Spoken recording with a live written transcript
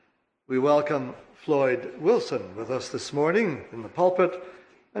We welcome Floyd Wilson with us this morning in the pulpit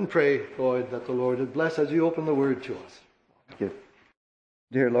and pray, Floyd, that the Lord would bless as you open the word to us. Thank you.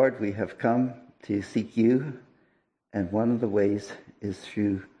 Dear Lord, we have come to seek you, and one of the ways is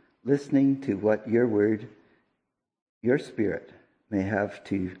through listening to what your word, your Spirit, may have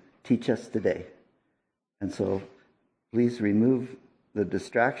to teach us today. And so please remove the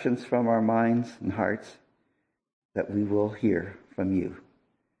distractions from our minds and hearts that we will hear from you.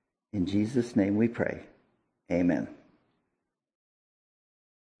 In Jesus' name we pray. Amen.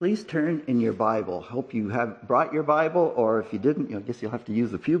 Please turn in your Bible. Hope you have brought your Bible, or if you didn't, I guess you'll have to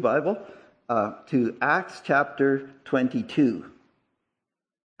use the Pew Bible, to Acts chapter 22.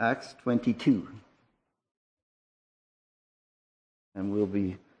 Acts 22. And we'll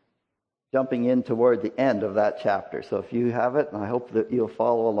be jumping in toward the end of that chapter. So if you have it, and I hope that you'll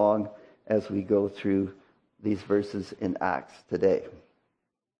follow along as we go through these verses in Acts today.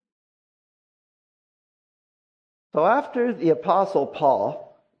 So after the Apostle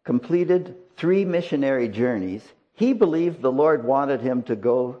Paul completed 3 missionary journeys, he believed the Lord wanted him to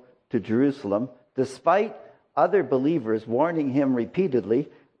go to Jerusalem, despite other believers warning him repeatedly,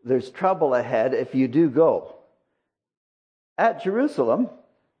 there's trouble ahead if you do go. At Jerusalem,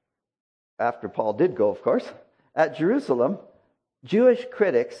 after Paul did go, of course, at Jerusalem, Jewish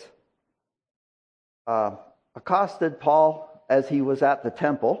critics accosted Paul as he was at the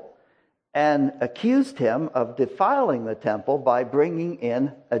temple and accused him of defiling the temple by bringing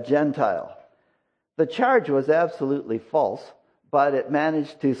in a Gentile. The charge was absolutely false, but it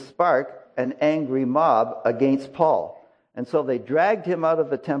managed to spark an angry mob against Paul. And so they dragged him out of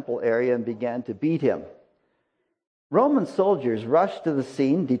the temple area and began to beat him. Roman soldiers rushed to the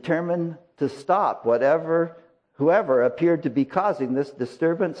scene, determined to stop whoever appeared to be causing this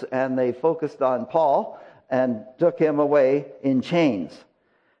disturbance, and they focused on Paul and took him away in chains.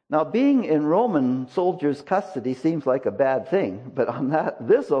 Now, being in Roman soldiers' custody seems like a bad thing, but on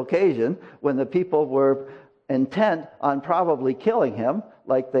this occasion, when the people were intent on probably killing him,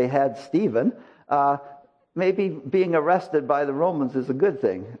 like they had Stephen, maybe being arrested by the Romans is a good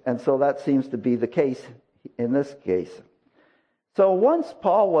thing. And so that seems to be the case in this case. So once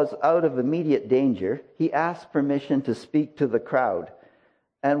Paul was out of immediate danger, he asked permission to speak to the crowd.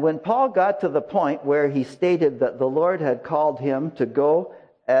 And when Paul got to the point where he stated that the Lord had called him to go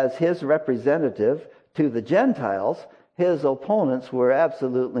as his representative to the Gentiles, his opponents were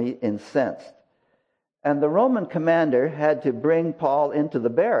absolutely incensed. And the Roman commander had to bring Paul into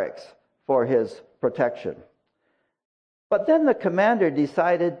the barracks for his protection. But then the commander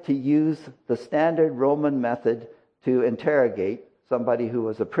decided to use the standard Roman method to interrogate somebody who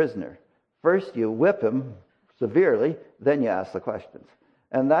was a prisoner. First you whip him severely, then you ask the questions.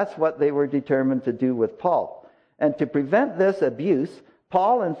 And that's what they were determined to do with Paul. And to prevent this abuse,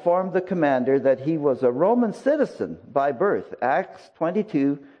 Paul informed the commander that he was a Roman citizen by birth. Acts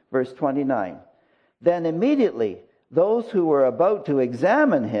 22, verse 29. Then immediately, those who were about to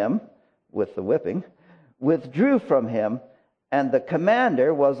examine him, with the whipping, withdrew from him, and the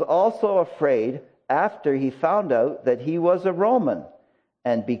commander was also afraid after he found out that he was a Roman,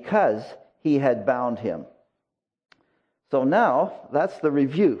 and because he had bound him. So now, that's the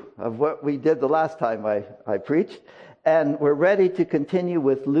review of what we did the last time I preached. And we're ready to continue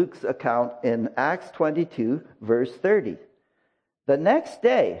with Luke's account in Acts 22, verse 30. The next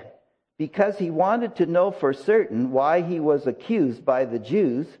day, because he wanted to know for certain why he was accused by the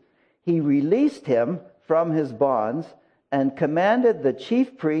Jews, he released him from his bonds and commanded the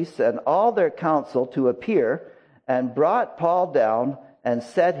chief priests and all their council to appear, and brought Paul down and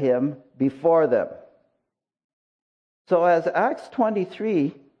set him before them. So as Acts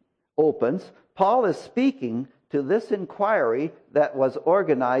 23 opens, Paul is speaking to this inquiry that was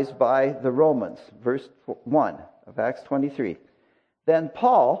organized by the Romans. Verse 1 of Acts 23. Then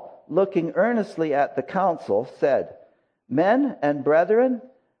Paul, looking earnestly at the council, said, "Men and brethren,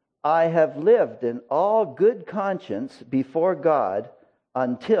 I have lived in all good conscience before God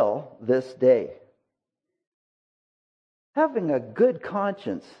until this day." Having a good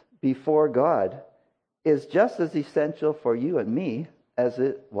conscience before God is just as essential for you and me as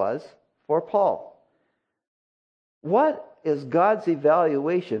it was for Paul. What is God's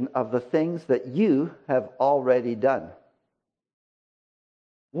evaluation of the things that you have already done?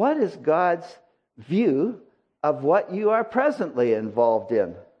 What is God's view of what you are presently involved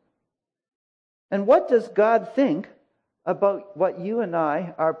in? And what does God think about what you and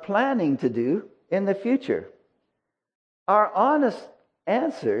I are planning to do in the future? Our honest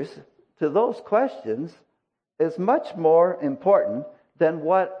answers to those questions is much more important than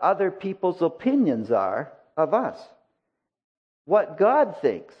what other people's opinions are of us. What God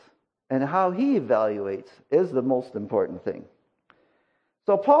thinks and how he evaluates is the most important thing.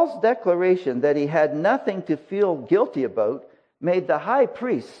 So Paul's declaration that he had nothing to feel guilty about made the high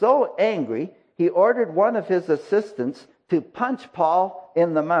priest so angry, he ordered one of his assistants to punch Paul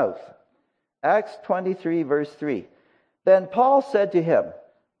in the mouth. Acts 23, verse 3. Then Paul said to him,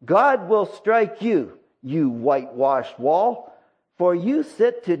 God will strike you, you whitewashed wall, for you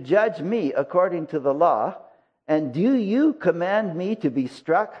sit to judge me according to the law, and do you command me to be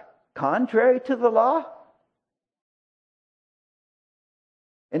struck contrary to the law?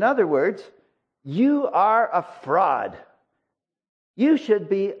 In other words, you are a fraud. You should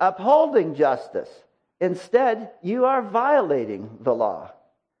be upholding justice. Instead, you are violating the law.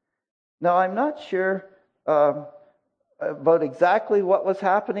 Now, I'm not sure about exactly what was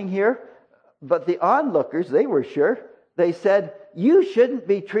happening here, but the onlookers, they were sure. They said, you shouldn't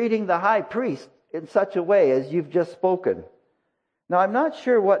be treating the high priest in such a way as you've just spoken. Now, I'm not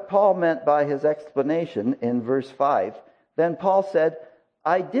sure what Paul meant by his explanation in verse 5. Then Paul said,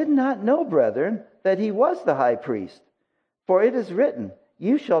 I did not know, brethren, that he was the high priest. For it is written,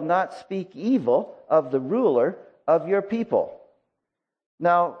 you shall not speak evil of the ruler of your people.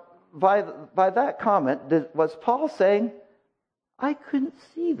 Now, by that comment, was Paul saying, I couldn't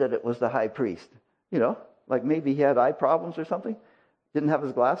see that it was the high priest? You know, like maybe he had eye problems or something? Didn't have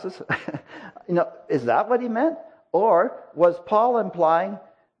his glasses? Is that what he meant? Or was Paul implying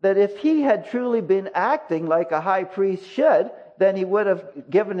that if he had truly been acting like a high priest should, then he would have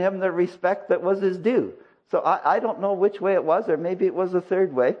given him the respect that was his due? So I don't know which way it was, or maybe it was a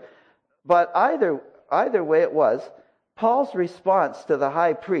third way. But either way it was, Paul's response to the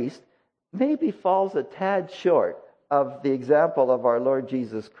high priest maybe falls a tad short of the example of our Lord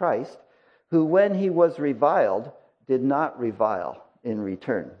Jesus Christ, who when he was reviled, did not revile in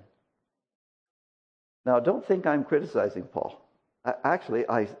return. Now, don't think I'm criticizing Paul. Actually,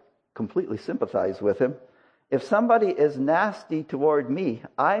 I completely sympathize with him. If somebody is nasty toward me,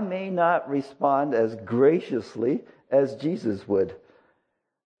 I may not respond as graciously as Jesus would.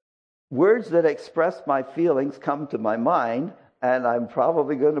 Words that express my feelings come to my mind, and I'm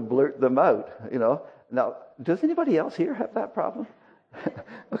probably going to blurt them out, Now, does anybody else here have that problem?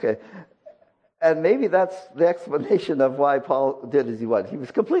 Okay. And maybe that's the explanation of why Paul did as he was. He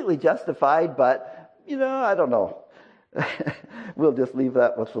was completely justified, but, I don't know. We'll just leave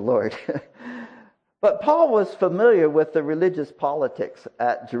that with the Lord. But Paul was familiar with the religious politics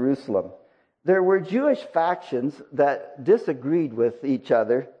at Jerusalem. There were Jewish factions that disagreed with each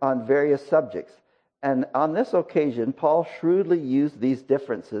other on various subjects. And on this occasion, Paul shrewdly used these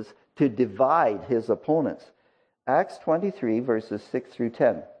differences to divide his opponents. Acts 23, verses 6 through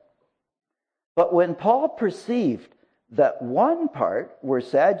 10. But when Paul perceived that one part were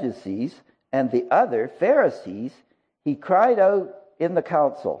Sadducees and the other Pharisees, he cried out in the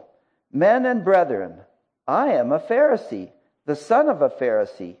council, Men and brethren, I am a Pharisee, the son of a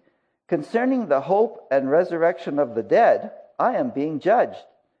Pharisee. Concerning the hope and resurrection of the dead, I am being judged.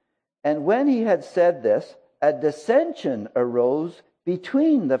 And when he had said this, a dissension arose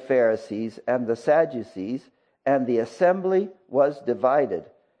between the Pharisees and the Sadducees, and the assembly was divided.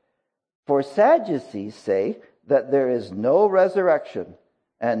 For Sadducees say that there is no resurrection,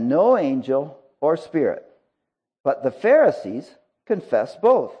 and no angel or spirit. But the Pharisees confess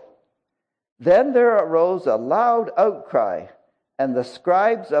both. Then there arose a loud outcry, and the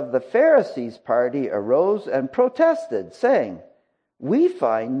scribes of the Pharisees' party arose and protested, saying, We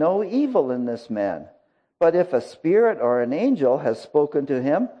find no evil in this man, but if a spirit or an angel has spoken to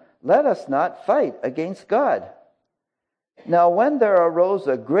him, let us not fight against God. Now when there arose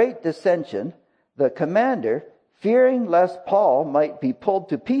a great dissension, the commander, fearing lest Paul might be pulled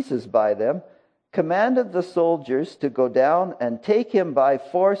to pieces by them, commanded the soldiers to go down and take him by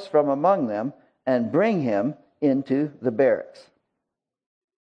force from among them and bring him into the barracks.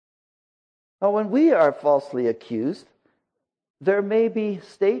 Now, when we are falsely accused, there may be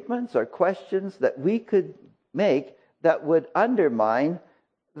statements or questions that we could make that would undermine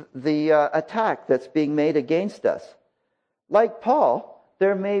the attack that's being made against us. Like Paul,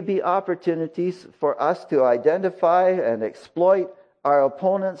 there may be opportunities for us to identify and exploit our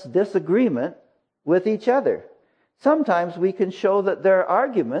opponent's disagreement with each other. Sometimes we can show that their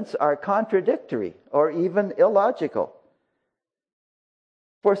arguments are contradictory or even illogical.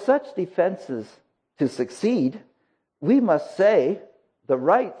 For such defenses to succeed, we must say the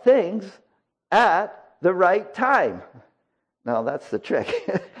right things at the right time. Now that's the trick.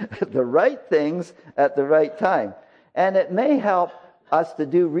 The right things at the right time. And it may help us to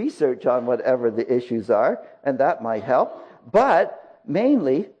do research on whatever the issues are, and that might help. But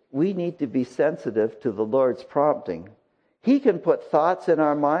mainly, we need to be sensitive to the Lord's prompting. He can put thoughts in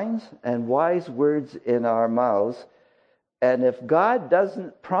our minds and wise words in our mouths. And if God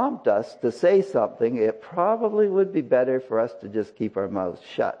doesn't prompt us to say something, it probably would be better for us to just keep our mouths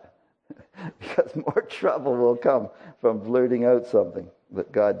shut. Because more trouble will come from blurting out something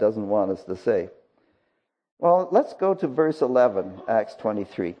that God doesn't want us to say. Well, let's go to verse 11, Acts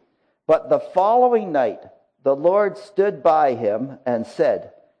 23. But the following night, the Lord stood by him and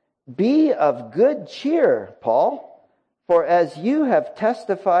said, "Be of good cheer, Paul, for as you have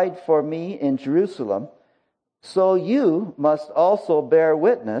testified for me in Jerusalem, so you must also bear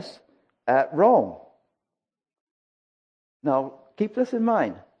witness at Rome." Now, keep this in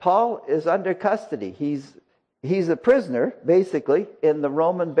mind. Paul is under custody. He's a prisoner, basically, in the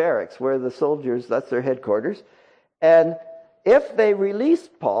Roman barracks where the soldiers, that's their headquarters. And if they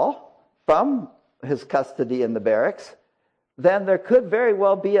released Paul from his custody in the barracks, then there could very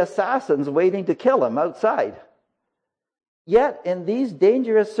well be assassins waiting to kill him outside. Yet, in these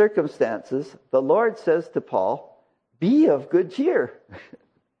dangerous circumstances, the Lord says to Paul, "Be of good cheer."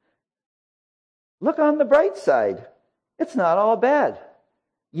 Look on the bright side. It's not all bad.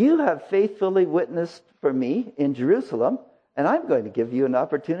 You have faithfully witnessed for me in Jerusalem, and I'm going to give you an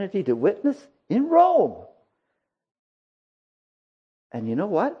opportunity to witness in Rome. And you know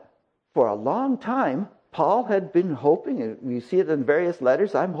what? For a long time, Paul had been hoping, and you see it in various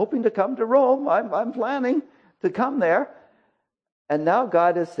letters, I'm hoping to come to Rome. I'm planning to come there. And now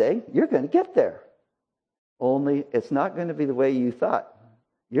God is saying, you're going to get there. Only it's not going to be the way you thought.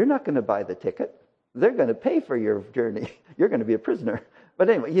 You're not going to buy the ticket. They're going to pay for your journey. You're going to be a prisoner. But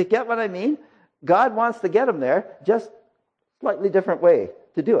anyway, you get what I mean? God wants to get them there, just slightly different way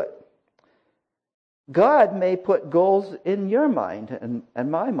to do it. God may put goals in your mind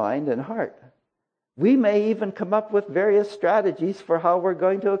and my mind and heart. We may even come up with various strategies for how we're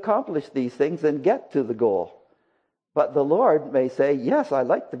going to accomplish these things and get to the goal. But the Lord may say, yes, I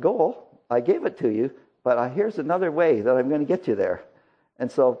like the goal. I gave it to you, but here's another way that I'm going to get you there.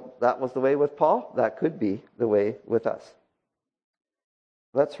 And so that was the way with Paul. That could be the way with us.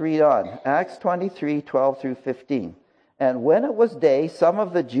 Let's read on. Acts 23, 12 through 15. And when it was day, some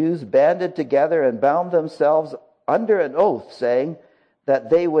of the Jews banded together and bound themselves under an oath, saying that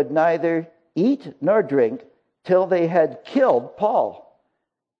they would neither eat nor drink till they had killed Paul.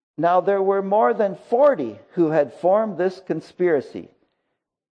 Now there were more than 40 who had formed this conspiracy.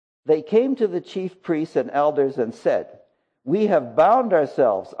 They came to the chief priests and elders and said, "We have bound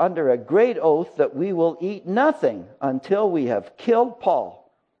ourselves under a great oath that we will eat nothing until we have killed Paul.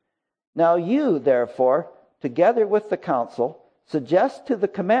 Now you, therefore, together with the council, suggest to the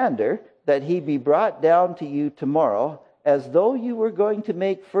commander that he be brought down to you tomorrow, as though you were going to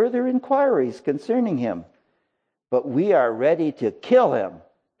make further inquiries concerning him. But we are ready to kill him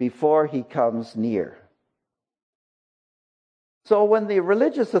before he comes near." So when the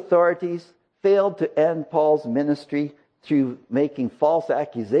religious authorities failed to end Paul's ministry through making false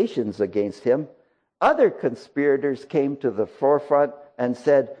accusations against him, other conspirators came to the forefront and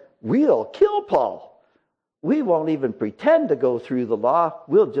said, "We'll kill Paul. We won't even pretend to go through the law.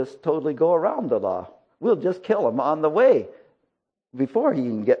 We'll just totally go around the law. We'll just kill him on the way before he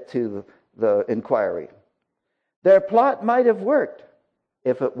can get to the inquiry." Their plot might have worked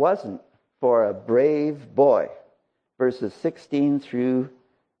if it wasn't for a brave boy. Verses 16 through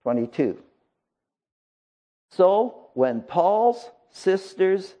 22. So when Paul's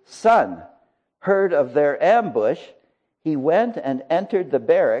sister's son heard of their ambush, he went and entered the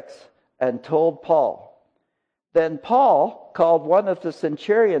barracks and told Paul. Then Paul called one of the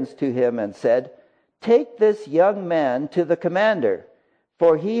centurions to him and said, "Take this young man to the commander,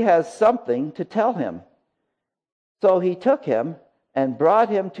 for he has something to tell him." So he took him and brought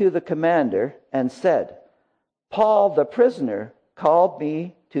him to the commander and said, "Paul the prisoner called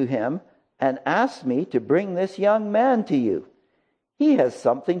me to him and asked me to bring this young man to you. He has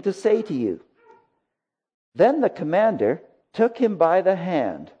something to say to you." Then the commander took him by the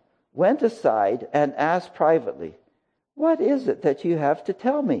hand, went aside, and asked privately, "What is it that you have to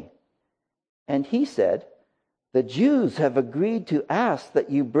tell me?" And he said, "The Jews have agreed to ask that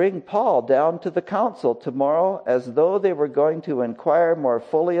you bring Paul down to the council tomorrow, as though they were going to inquire more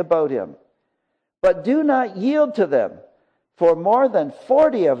fully about him. But do not yield to them, for more than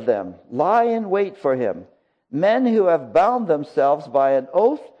 40 of them lie in wait for him, men who have bound themselves by an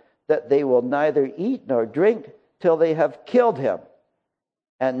oath that they will neither eat nor drink till they have killed him.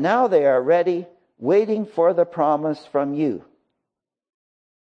 And now they are ready, waiting for the promise from you."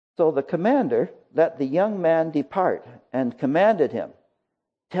 So the commander let the young man depart and commanded him,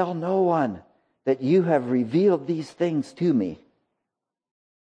 "Tell no one that you have revealed these things to me."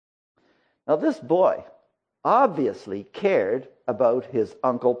 Now this boy obviously cared about his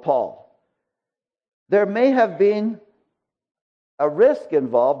Uncle Paul. There may have been a risk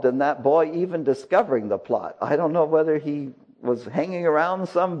involved in that boy even discovering the plot. I don't know whether he was hanging around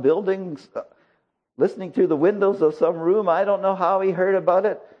some building, listening through the windows of some room. I don't know how he heard about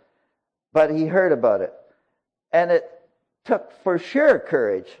it, but he heard about it. And it took for sure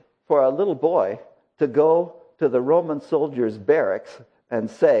courage for a little boy to go to the Roman soldiers' barracks and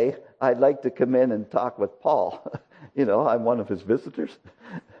say, I'd like to come in and talk with Paul. I'm one of his visitors.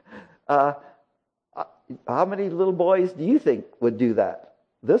 How many little boys do you think would do that?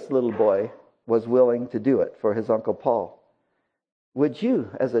 This little boy was willing to do it for his Uncle Paul. Would you,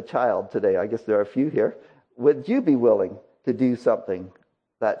 as a child today, I guess there are a few here, would you be willing to do something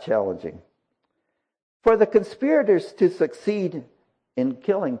that challenging? For the conspirators to succeed in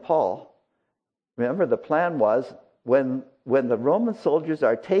killing Paul, remember the plan was when the Roman soldiers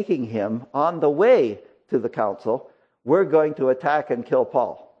are taking him on the way to the council, we're going to attack and kill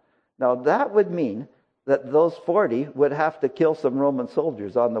Paul. Now that would mean that those 40 would have to kill some Roman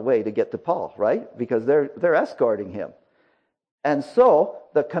soldiers on the way to get to Paul, right? Because they're escorting him. And so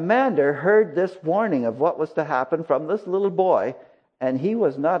the commander heard this warning of what was to happen from this little boy, and he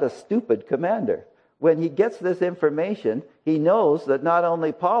was not a stupid commander. When he gets this information, he knows that not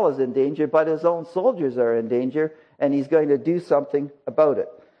only Paul is in danger, but his own soldiers are in danger, and he's going to do something about it.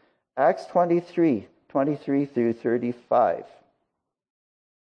 Acts 23 through 35.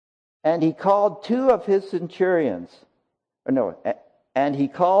 And he called he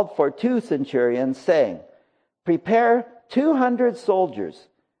called for 2 centurions, saying, prepare 200 soldiers,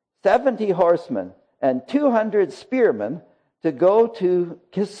 70 horsemen, and 200 spearmen to go to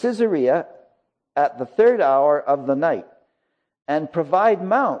Caesarea at the 3rd hour of the night, and provide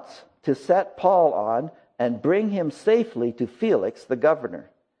mounts to set Paul on and bring him safely to Felix the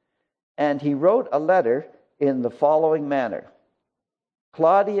governor. And he wrote a letter in the following manner.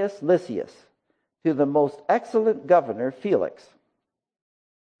 Claudius Lysias, to the most excellent governor Felix.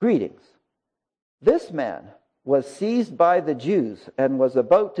 Greetings. This man was seized by the Jews and was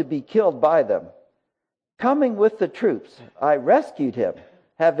about to be killed by them. Coming with the troops, I rescued him,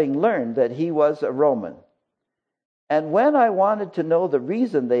 having learned that he was a Roman. And when I wanted to know the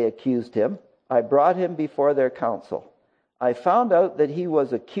reason they accused him, I brought him before their council. I found out that he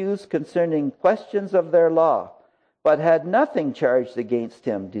was accused concerning questions of their law, but had nothing charged against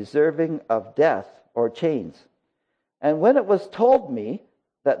him deserving of death or chains. And when it was told me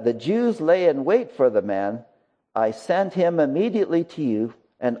that the Jews lay in wait for the man, I sent him immediately to you,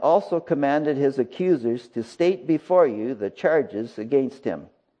 and also commanded his accusers to state before you the charges against him.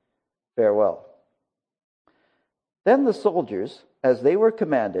 Farewell. Then the soldiers, as they were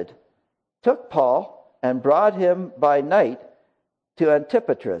commanded, took Paul and brought him by night to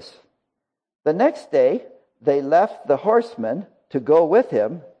Antipatris. The next day they left the horsemen to go with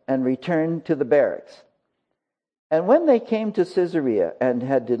him and returned to the barracks. And when they came to Caesarea and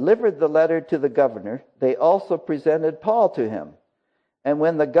had delivered the letter to the governor, they also presented Paul to him. And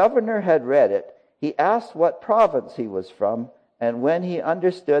when the governor had read it, he asked what province he was from, and when he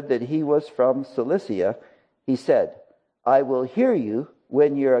understood that he was from Cilicia, he said, I will hear you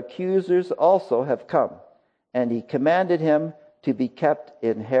when your accusers also have come. And he commanded him to be kept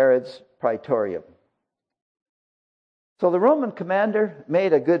in Herod's praetorium. So the Roman commander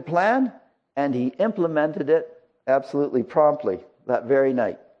made a good plan, and he implemented it absolutely promptly that very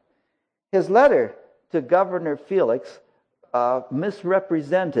night. His letter to Governor Felix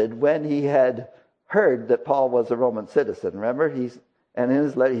misrepresented when he had heard that Paul was a Roman citizen. Remember, in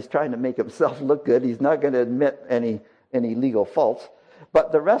his letter, he's trying to make himself look good. He's not going to admit any legal faults.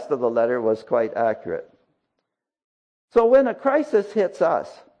 But the rest of the letter was quite accurate. So when a crisis hits us,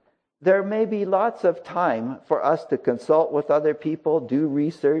 there may be lots of time for us to consult with other people, do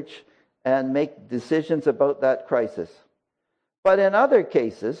research, and make decisions about that crisis. But in other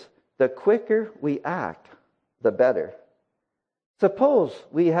cases, the quicker we act, the better. Suppose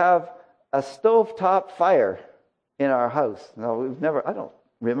we have a stovetop fire in our house. Now, I don't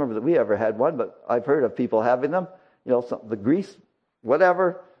remember that we ever had one, but I've heard of people having them. The grease,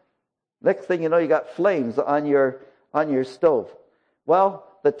 whatever. Next thing you know, you got flames on your stove. Well,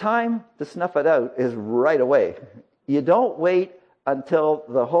 the time to snuff it out is right away. You don't wait until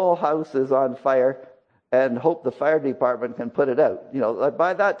the whole house is on fire and hope the fire department can put it out.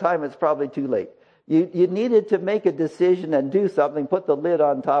 By that time, it's probably too late. You needed to make a decision and do something, put the lid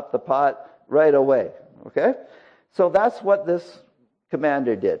on top of the pot right away. Okay? So that's what this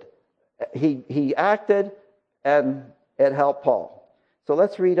commander did. He acted, and it helped Paul. So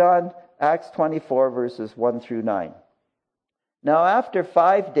let's read on Acts 24, verses 1 through 9. Now after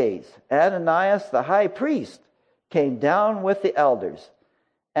 5 days, Ananias the high priest came down with the elders,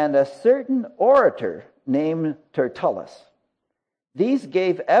 and a certain orator named Tertullus. These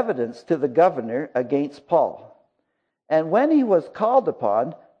gave evidence to the governor against Paul. And when he was called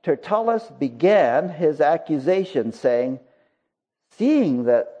upon, Tertullus began his accusation, saying, "Seeing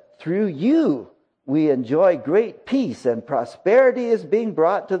that through you we enjoy great peace and prosperity is being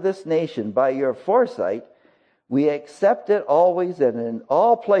brought to this nation by your foresight, we accept it always and in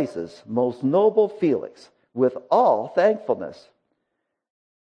all places, most noble Felix, with all thankfulness.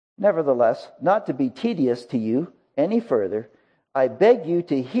 Nevertheless, not to be tedious to you any further, I beg you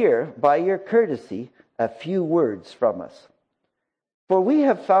to hear by your courtesy a few words from us. For we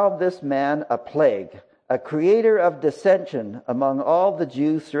have found this man a plague, a creator of dissension among all the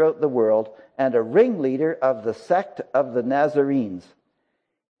Jews throughout the world, and a ringleader of the sect of the Nazarenes.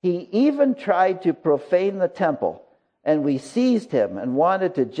 He even tried to profane the temple, and we seized him and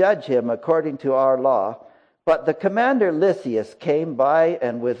wanted to judge him according to our law. But the commander Lysias came by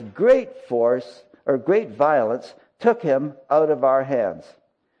and with great violence took him out of our hands,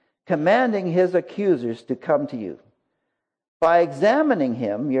 commanding his accusers to come to you. By examining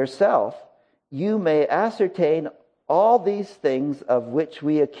him yourself, you may ascertain all these things of which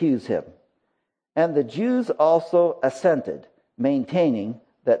we accuse him." And the Jews also assented, maintaining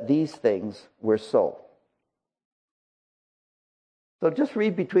that these things were so. So just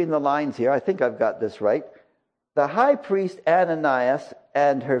read between the lines here. I think I've got this right. The high priest Ananias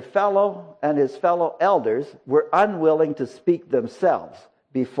and his fellow elders were unwilling to speak themselves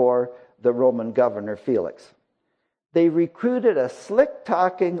before the Roman governor Felix. They recruited a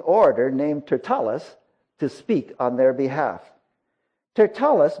slick-talking orator named Tertullus to speak on their behalf.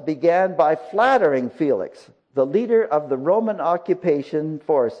 Tertullus began by flattering Felix, the leader of the Roman occupation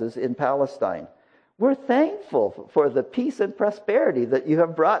forces in Palestine. "We're thankful for the peace and prosperity that you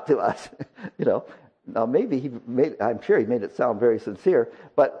have brought to us." Now maybe I'm sure he made it sound very sincere,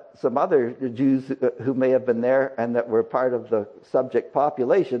 but some other Jews who may have been there and that were part of the subject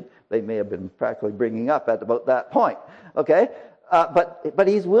population, they may have been practically bringing up at about that point. Okay? But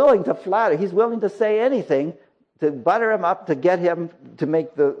he's willing to flatter. He's willing to say anything to butter him up, to get him to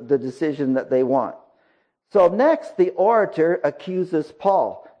make the decision that they want. So next, the orator accuses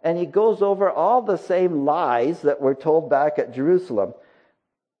Paul, and he goes over all the same lies that were told back at Jerusalem.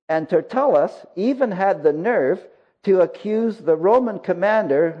 And Tertullus even had the nerve to accuse the Roman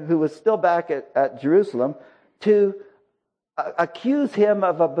commander, who was still back at Jerusalem, to accuse him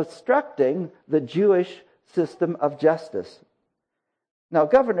of obstructing the Jewish system of justice. Now,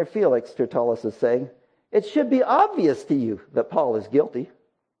 Governor Felix, Tertullus is saying, it should be obvious to you that Paul is guilty.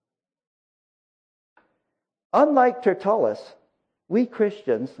 Unlike Tertullus, we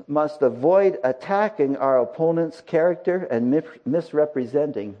Christians must avoid attacking our opponent's character and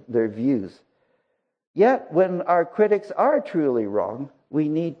misrepresenting their views. Yet, when our critics are truly wrong, we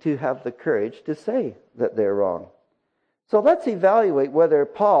need to have the courage to say that they're wrong. So let's evaluate whether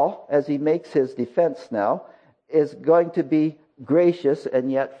Paul, as he makes his defense now, is going to be gracious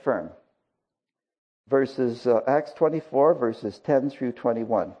and yet firm. Acts 24, verses 10 through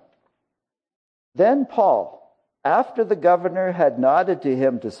 21. Then Paul, after the governor had nodded to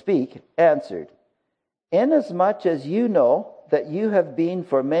him to speak, answered, "Inasmuch as you know that you have been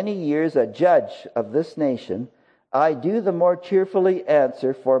for many years a judge of this nation, I do the more cheerfully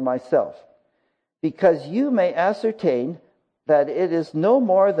answer for myself, because you may ascertain that it is no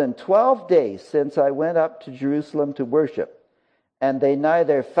more than 12 days since I went up to Jerusalem to worship, and they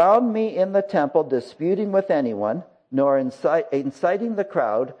neither found me in the temple disputing with anyone, nor inciting the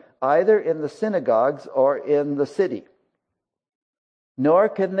crowd, either in the synagogues or in the city. Nor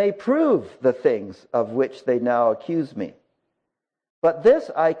can they prove the things of which they now accuse me. But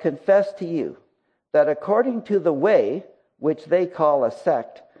this I confess to you, that according to the way, which they call a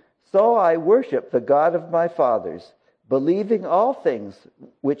sect, so I worship the God of my fathers, believing all things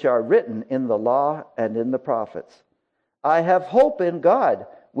which are written in the law and in the prophets. I have hope in God,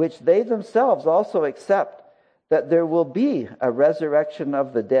 which they themselves also accept, that there will be a resurrection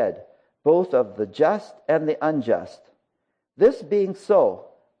of the dead, both of the just and the unjust. This being so,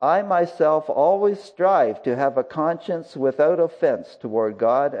 I myself always strive to have a conscience without offense toward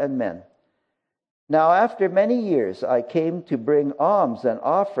God and men. Now after many years I came to bring alms and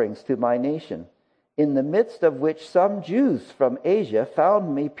offerings to my nation, in the midst of which some Jews from Asia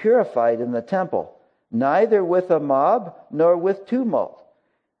found me purified in the temple, neither with a mob nor with tumult.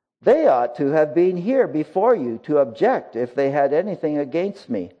 They ought to have been here before you to object if they had anything against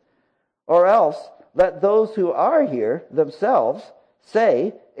me. Or else let those who are here themselves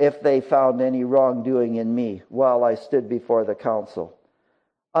say if they found any wrongdoing in me while I stood before the council.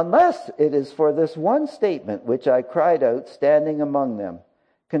 Unless it is for this one statement which I cried out standing among them.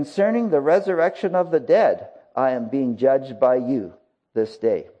 Concerning the resurrection of the dead, I am being judged by you this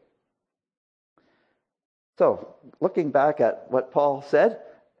day. So, looking back at what Paul said,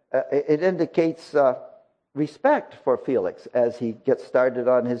 it indicates respect for Felix as he gets started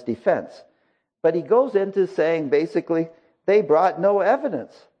on his defense. But he goes into saying, basically, they brought no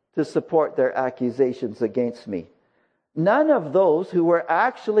evidence to support their accusations against me. None of those who were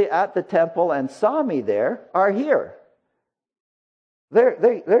actually at the temple and saw me there are here.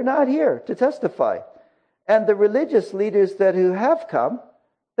 They're not here to testify. And the religious leaders who have come,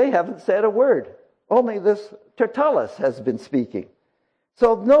 they haven't said a word. Only this Tertullus has been speaking.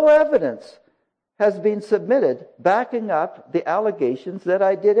 So no evidence has been submitted backing up the allegations that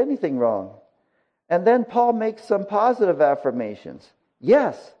I did anything wrong. And then Paul makes some positive affirmations.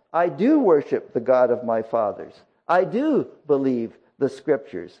 Yes, I do worship the God of my fathers. I do believe the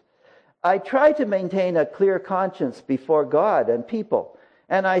scriptures. I try to maintain a clear conscience before God and people.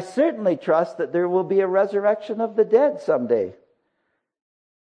 And I certainly trust that there will be a resurrection of the dead someday.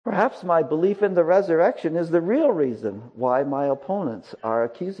 Perhaps my belief in the resurrection is the real reason why my opponents are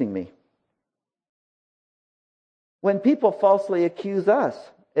accusing me. When people falsely accuse us,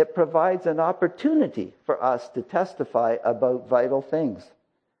 it provides an opportunity for us to testify about vital things.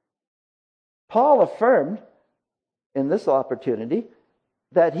 Paul affirmed in this opportunity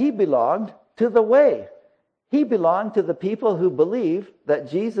that he belonged to the way. He belonged to the people who believe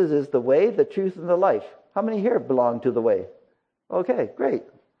that Jesus is the way, the truth, and the life. How many here belong to the way? Okay, great.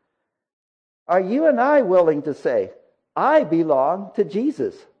 Are you and I willing to say, I belong to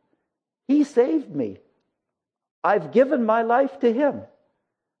Jesus? He saved me. I've given my life to him.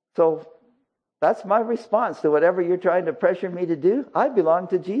 So that's my response to whatever you're trying to pressure me to do. I belong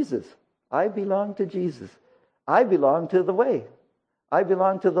to Jesus. I belong to Jesus. I belong to the way. I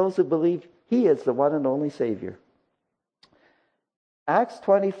belong to those who believe he is the one and only Savior. Acts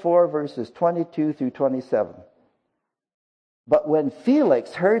 24, verses 22 through 27. But when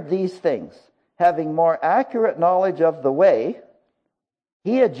Felix heard these things, having more accurate knowledge of the way,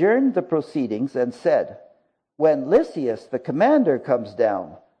 he adjourned the proceedings and said, when Lysias, the commander, comes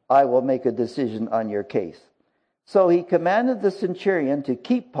down, I will make a decision on your case. So he commanded the centurion to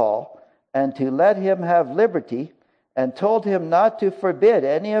keep Paul and to let him have liberty, and told him not to forbid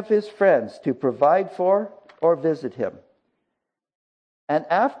any of his friends to provide for or visit him. And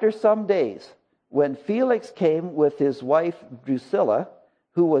after some days, when Felix came with his wife Drusilla,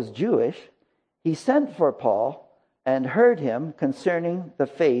 who was Jewish, he sent for Paul and heard him concerning the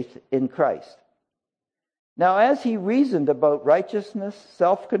faith in Christ. Now, as he reasoned about righteousness,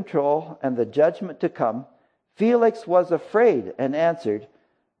 self-control, and the judgment to come, Felix was afraid and answered,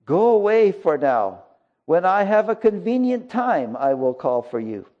 Go away for now. When I have a convenient time, I will call for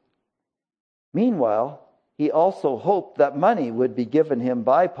you. Meanwhile, he also hoped that money would be given him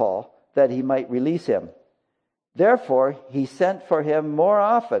by Paul, that he might release him. Therefore, he sent for him more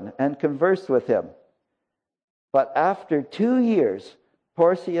often and conversed with him. But after 2 years,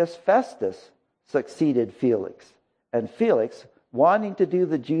 Porcius Festus succeeded Felix. And Felix, wanting to do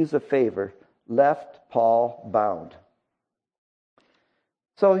the Jews a favor, left Paul bound.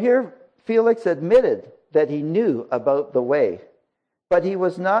 So here, Felix admitted that he knew about the way, but he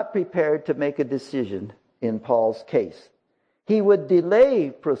was not prepared to make a decision in Paul's case. He would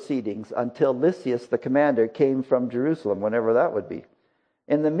delay proceedings until Lysias, the commander, came from Jerusalem, whenever that would be.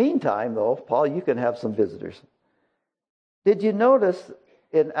 In the meantime, though, Paul, you can have some visitors. Did you notice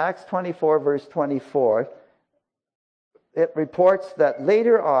in Acts 24, verse 24, it reports that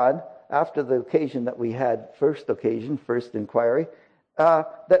later on, after the occasion that we had, first inquiry,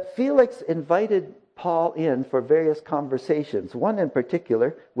 that Felix invited Paul in for various conversations, one in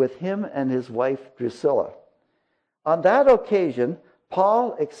particular with him and his wife Drusilla. On that occasion,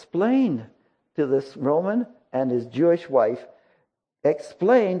 Paul explained to this Roman and his Jewish wife,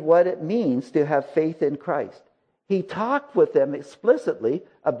 explained what it means to have faith in Christ. He talked with them explicitly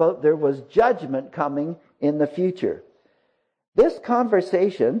about there was judgment coming in the future. This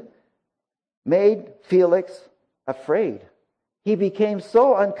conversation made Felix afraid. He became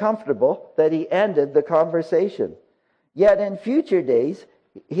so uncomfortable that he ended the conversation. Yet in future days,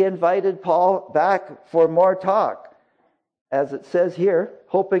 he invited Paul back for more talk. As it says here,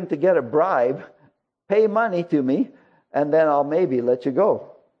 hoping to get a bribe, pay money to me, and then I'll maybe let you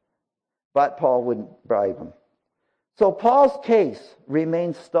go. But Paul wouldn't bribe him. So Paul's case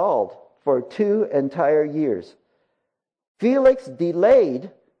remained stalled for 2 entire years. Felix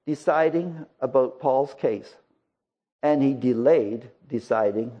delayed deciding about Paul's case. and he delayed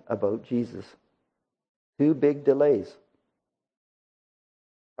deciding about Jesus. 2 big delays.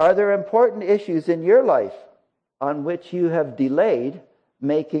 Are there important issues in your life on which you have delayed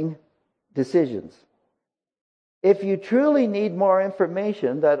making decisions? If you truly need more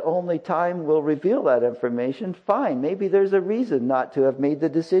information that only time will reveal that information, fine. Maybe there's a reason not to have made the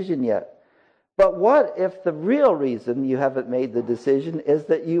decision yet. But what if the real reason you haven't made the decision is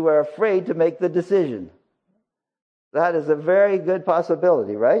that you are afraid to make the decision? That is a very good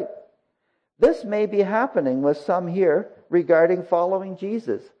possibility, right? This may be happening with some here regarding following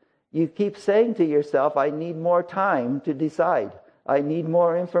Jesus. You keep saying to yourself, I need more time to decide. I need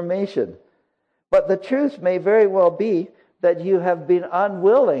more information. But the truth may very well be that you have been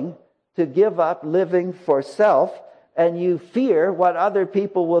unwilling to give up living for self, and you fear what other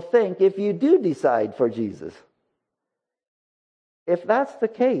people will think if you do decide for Jesus. If that's the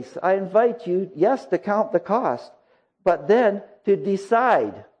case, I invite you, yes, to count the cost, but then to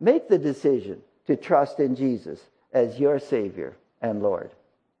decide, make the decision to trust in Jesus as your Savior and Lord.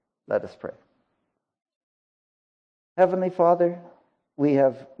 Let us pray. Heavenly Father, we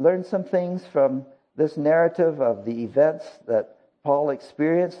have learned some things from this narrative of the events that Paul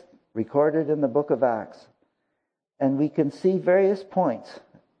experienced, recorded in the book of Acts. And we can see various points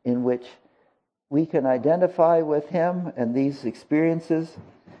in which we can identify with him and these experiences,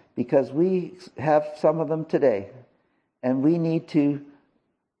 because we have some of them today. And we need to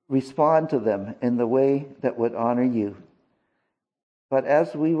respond to them in the way that would honor you. But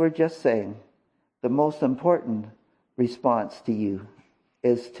as we were just saying, the most important response to you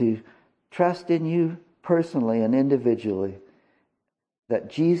is to trust in you personally and individually, that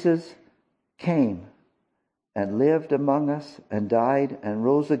Jesus came and lived among us and died and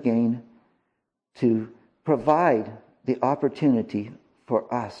rose again to provide the opportunity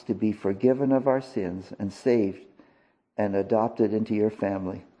for us to be forgiven of our sins and saved and adopted into your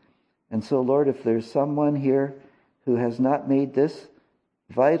family. And so, Lord, if there's someone here who has not made this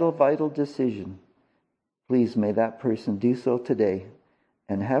vital decision, please may that person do so today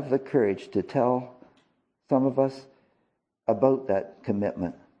and have the courage to tell some of us about that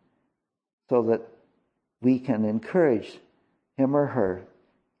commitment, so that we can encourage him or her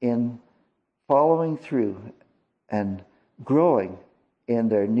in following through and growing in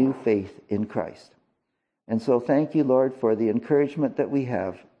their new faith in Christ. And so thank you, Lord, for the encouragement that we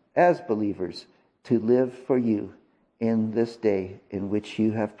have as believers to live for you in this day in which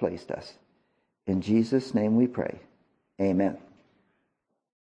you have placed us. In Jesus' name we pray. Amen.